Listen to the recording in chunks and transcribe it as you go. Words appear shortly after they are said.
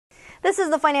This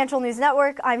is the Financial News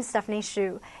Network. I'm Stephanie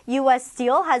Shu. U.S.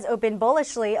 Steel has opened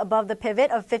bullishly above the pivot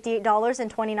of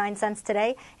 $58.29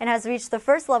 today and has reached the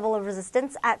first level of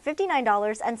resistance at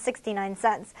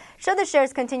 $59.69. Should the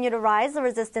shares continue to rise, the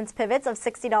resistance pivots of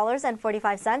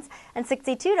 $60.45 and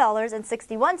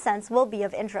 $62.61 will be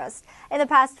of interest. In the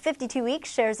past 52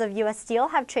 weeks, shares of U.S. Steel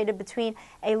have traded between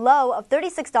a low of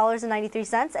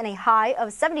 $36.93 and a high of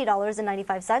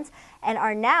 $70.95 and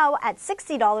are now at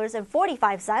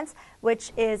 $60.45,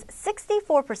 which is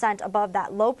 64% above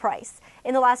that low price.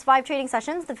 In the last 5 trading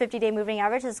sessions, the 50-day moving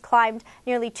average has climbed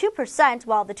nearly 2%,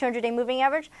 while the 200-day moving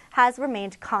average has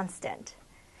remained constant.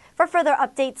 For further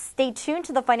updates, stay tuned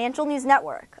to the Financial News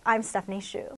Network. I'm Stephanie Shu.